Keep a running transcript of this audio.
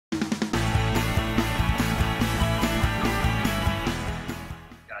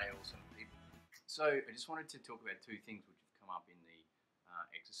So I just wanted to talk about two things which have come up in the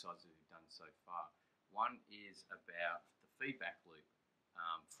exercises we've done so far. One is about the feedback loop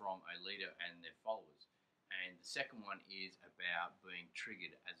from a leader and their followers. And the second one is about being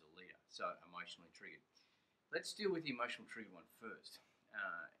triggered as a leader, so emotionally triggered. Let's deal with the emotional trigger one first.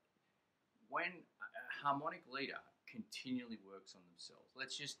 When a harmonic leader continually works on themselves,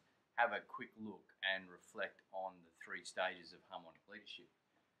 let's just have a quick look and reflect on the three stages of harmonic leadership.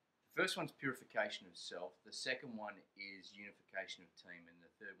 The first one's purification of self, the second one is unification of team, and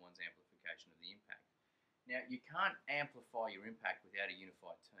the third one's amplification of the impact. Now, you can't amplify your impact without a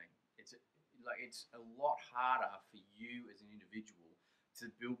unified team. It's a lot harder for you as an individual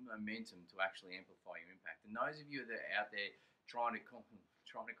to build momentum to actually amplify your impact. And those of you that are out there trying to conquer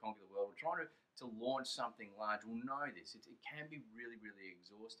the world or trying to launch something large will know this. It can be really, really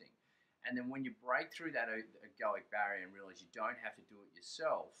exhausting. And then when you break through that egoic barrier and realize you don't have to do it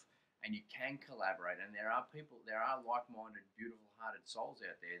yourself and you can collaborate, and there are like-minded, beautiful-hearted souls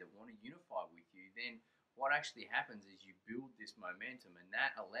out there that want to unify with you, then what actually happens is you build this momentum and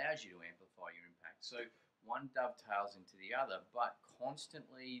that allows you to amplify your impact. So one dovetails into the other, but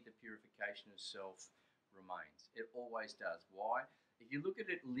constantly the purification of self remains. It always does. Why? If you look at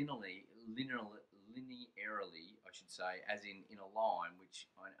it linearly, I should say, as in a line, which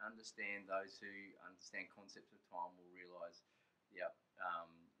I understand those who understand concepts of time will realise,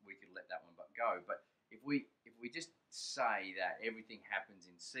 we could let that one go. But if we just say that everything happens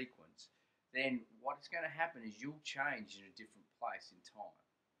in sequence, then what's going to happen is you'll change in a different place in time.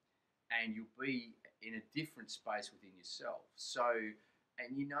 And you'll be in a different space within yourself. So,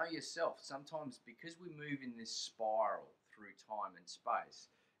 and you know yourself, sometimes because we move in this spiral through time and space,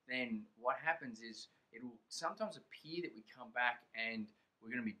 then what happens is it'll sometimes appear that we come back and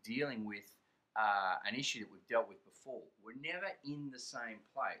we're going to be dealing with an issue that we've dealt with before. We're never in the same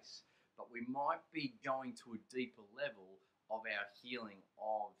place, but we might be going to a deeper level of our healing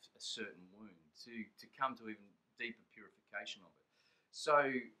of a certain wound to come to even deeper purification of it.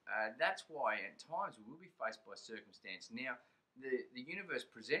 So that's why at times we will be faced by circumstance. Now, the universe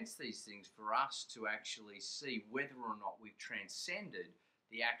presents these things for us to actually see whether or not we've transcended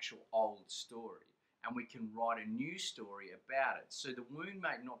the actual old story and we can write a new story about it. So the wound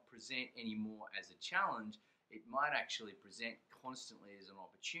may not present anymore as a challenge, it might actually present constantly as an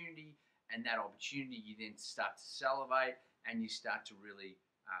opportunity, and that opportunity you then start to salivate and you start to really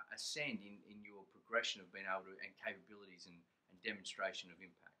ascend in your progression of being able to, and capabilities and demonstration of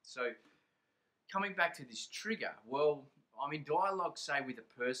impact. So coming back to this trigger, well, I'm in dialogue, say, with a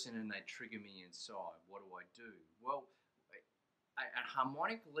person and they trigger me inside. What do I do? Well, a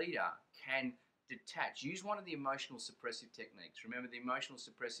harmonic leader can detach, use one of the emotional suppressive techniques. Remember, the emotional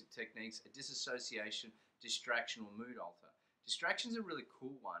suppressive techniques are disassociation, distraction, or mood alter. Distraction is a really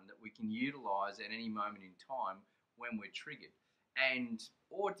cool one that we can utilize at any moment in time when we're triggered,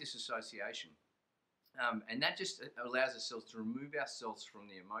 or disassociation. And that just allows ourselves to remove ourselves from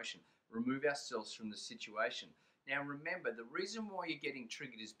the emotion, remove ourselves from the situation. Now remember, the reason why you're getting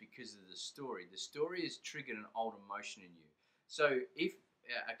triggered is because of the story. The story has triggered an old emotion in you. So if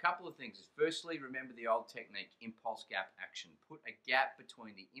a couple of things is, firstly, remember the old technique, impulse, gap, action. Put a gap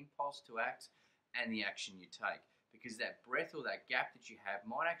between the impulse to act and the action you take, because that breath or that gap that you have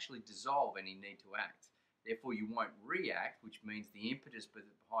might actually dissolve any need to act. Therefore, you won't react, which means the impetus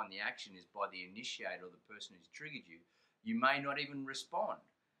behind the action is by the initiator or the person who's triggered you. You may not even respond.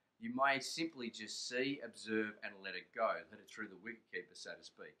 You may simply just see, observe, and let it go. Let it through the wicketkeeper, so to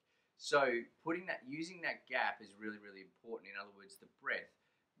speak. So using that gap is really, really important. In other words, the breath.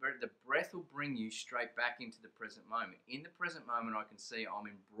 The breath will bring you straight back into the present moment. In the present moment, I can see I'm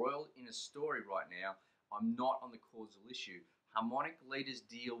embroiled in a story right now. I'm not on the causal issue. Harmonic leaders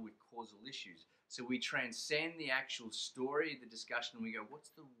deal with causal issues. So we transcend the actual story, the discussion, and we go, what's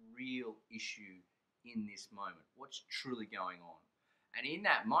the real issue in this moment? What's truly going on? And in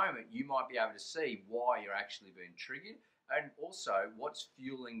that moment, you might be able to see why you're actually being triggered and also what's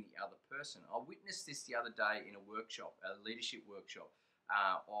fueling the other person. I witnessed this the other day in a workshop, a leadership workshop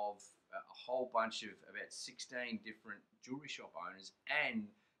of a whole bunch of about 16 different jewelry shop owners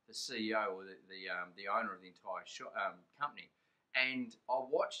and the CEO or the owner of the entire company. And I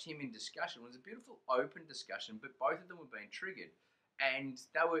watched him in discussion. It was a beautiful open discussion, but both of them were being triggered. And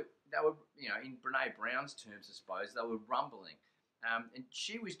they were, in Brene Brown's terms, I suppose, they were rumbling. And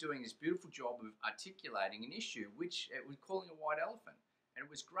she was doing this beautiful job of articulating an issue, which it was calling a white elephant. And it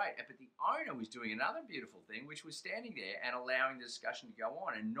was great. But the owner was doing another beautiful thing, which was standing there and allowing the discussion to go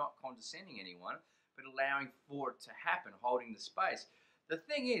on and not condescending anyone, but allowing for it to happen, holding the space. The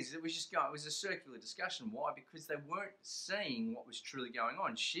thing is, it was a circular discussion. Why? Because they weren't seeing what was truly going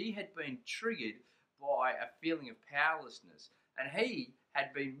on. She had been triggered by a feeling of powerlessness. And he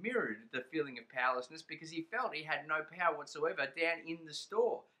had been mirrored the feeling of powerlessness because he felt he had no power whatsoever down in the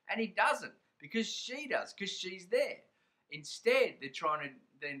store. And he doesn't, because she does, because she's there. Instead,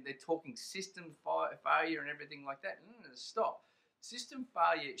 they're talking system failure and everything like that. Stop. System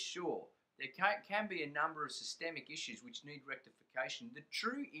failure, sure. There can be a number of systemic issues which need rectification. The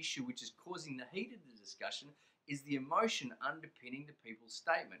true issue which is causing the heat of the discussion is the emotion underpinning the people's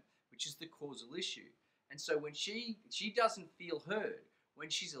statement, which is the causal issue. And so when she doesn't feel heard, when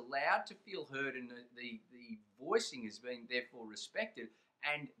she's allowed to feel heard and the voicing is being therefore respected,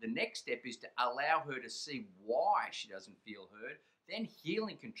 and the next step is to allow her to see why she doesn't feel heard, then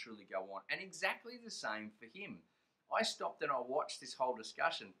healing can truly go on. And exactly the same for him. I stopped and I watched this whole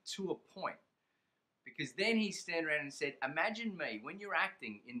discussion to a point, because then he stand around and said, imagine me, when you're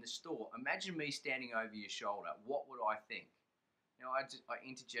acting in the store, imagine me standing over your shoulder. What would I think? Now, I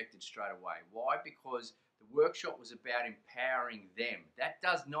interjected straight away. Why? Because the workshop was about empowering them. That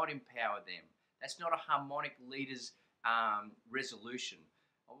does not empower them. That's not a harmonic leader's resolution.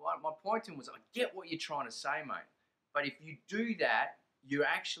 My point to him was, I get what you're trying to say, mate. But if you do that, you're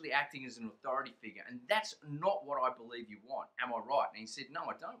actually acting as an authority figure. And that's not what I believe you want. Am I right? And he said, no,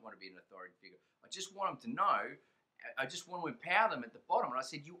 I don't want to be an authority figure. I just want them to know. I just want to empower them at the bottom. And I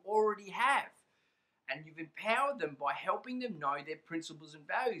said, you already have. And you've empowered them by helping them know their principles and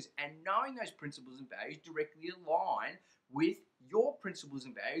values. And knowing those principles and values directly align with your principles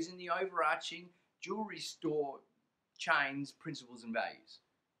and values in the overarching jewelry store chain's principles and values.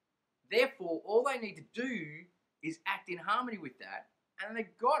 Therefore, all they need to do is act in harmony with that, and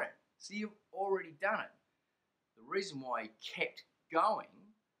they've got it. So you've already done it. The reason why he kept going,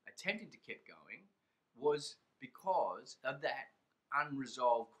 attempting to keep going, was because of that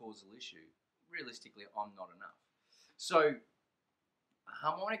unresolved causal issue. Realistically, I'm not enough. So a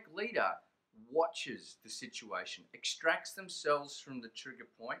harmonic leader watches the situation, extracts themselves from the trigger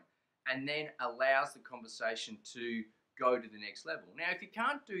point, and then allows the conversation to go to the next level. Now, if you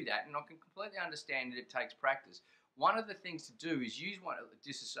can't do that, and I can completely understand that it takes practice, one of the things to do is use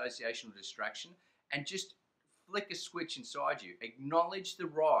disassociation or distraction and just flick a switch inside you. Acknowledge the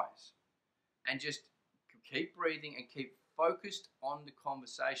rise and just keep breathing and keep focused on the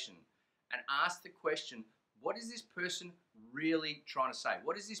conversation and ask the question, what is this person really trying to say?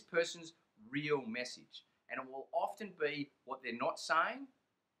 What is this person's real message? And it will often be what they're not saying,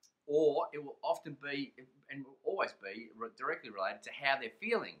 or it will often be, and will always be, directly related to how they're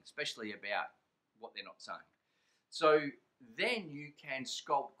feeling, especially about what they're not saying. So then you can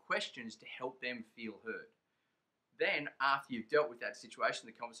sculpt questions to help them feel heard. Then, after you've dealt with that situation,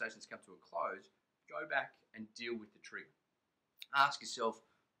 the conversation's come to a close, go back and deal with the trigger. Ask yourself,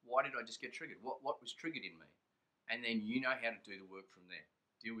 why did I just get triggered? What was triggered in me? And then you know how to do the work from there.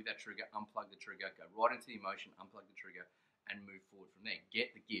 Deal with that trigger, unplug the trigger, go right into the emotion, unplug the trigger, and move forward from there.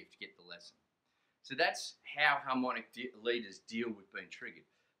 Get the gift, get the lesson. So that's how harmonic leaders deal with being triggered.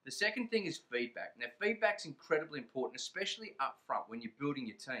 The second thing is feedback. Now, feedback's incredibly important, especially up front when you're building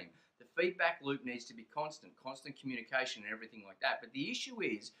your team. The feedback loop needs to be constant communication and everything like that. But the issue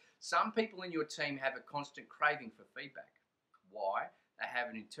is, some people in your team have a constant craving for feedback. Why? They have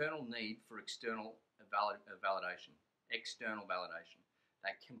an internal need for external validation, external validation.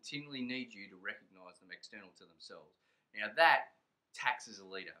 They continually need you to recognize them external to themselves. Now that taxes a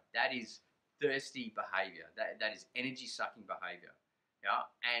leader. That is thirsty behavior. That is energy-sucking behavior. Yeah,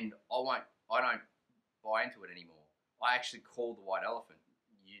 and I don't buy into it anymore. I actually call the white elephant.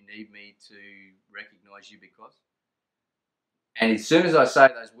 You need me to recognize you because. And as soon as I say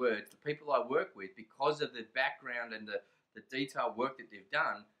those words, the people I work with, because of the background and the detailed work that they've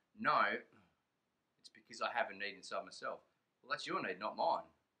done, know it's because I have a need inside myself. Well, that's your need, not mine.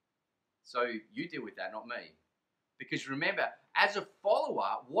 So you deal with that, not me. Because remember, as a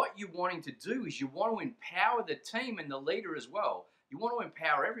follower, what you're wanting to do is you want to empower the team and the leader as well. You want to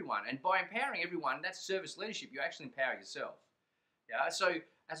empower everyone. And by empowering everyone, that's service leadership. You actually empower yourself. Yeah. So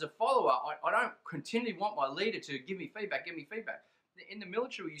as a follower, I don't continually want my leader to give me feedback. In the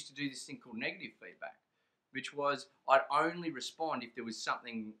military, we used to do this thing called negative feedback, which was I'd only respond if there was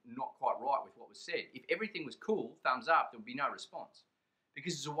something not quite right with what was said. If everything was cool, thumbs up, there would be no response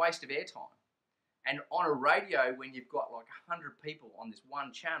because it's a waste of airtime. And on a radio, when you've got like 100 people on this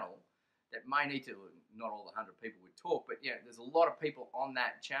one channel that may need to, not all the 100 people would talk, but yeah, there's a lot of people on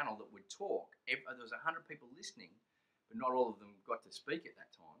that channel that would talk. There was 100 people listening, but not all of them got to speak at that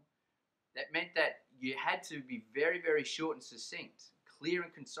time. That meant that you had to be very, very short and succinct, clear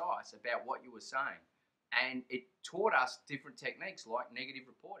and concise about what you were saying. And it taught us different techniques like negative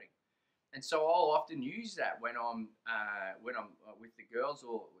reporting. And so I'll often use that when I'm with the girls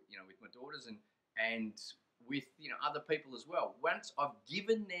or with my daughters, and and with other people as well. Once I've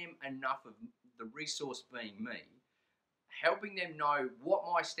given them enough of the resource being me, helping them know what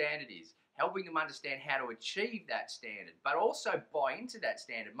my standard is, helping them understand how to achieve that standard, but also buy into that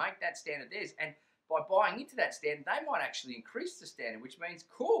standard, make that standard theirs. And by buying into that standard, they might actually increase the standard, which means,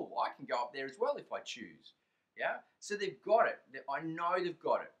 cool, I can go up there as well if I choose. Yeah? So they've got it. I know they've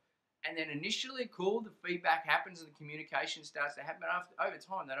got it. And then initially, cool, the feedback happens and the communication starts to happen. Over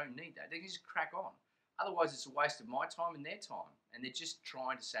time, they don't need that. They can just crack on. Otherwise, it's a waste of my time and their time. And they're just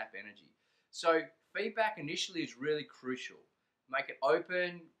trying to sap energy. So feedback initially is really crucial. Make it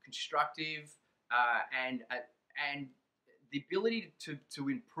open, constructive, and the ability to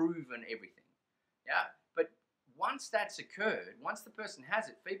improve on everything. Yeah, but once that's occurred, once the person has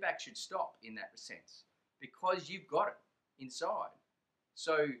it, feedback should stop in that sense because you've got it inside.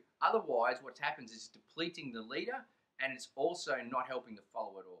 So otherwise, what happens is depleting the leader, and it's also not helping the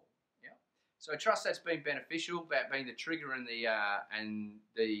follower at all. Yeah. So I trust that's been beneficial about being the trigger and the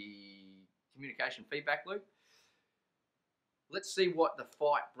communication feedback loop. Let's see what the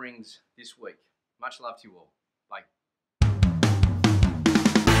fight brings this week. Much love to you all. Bye.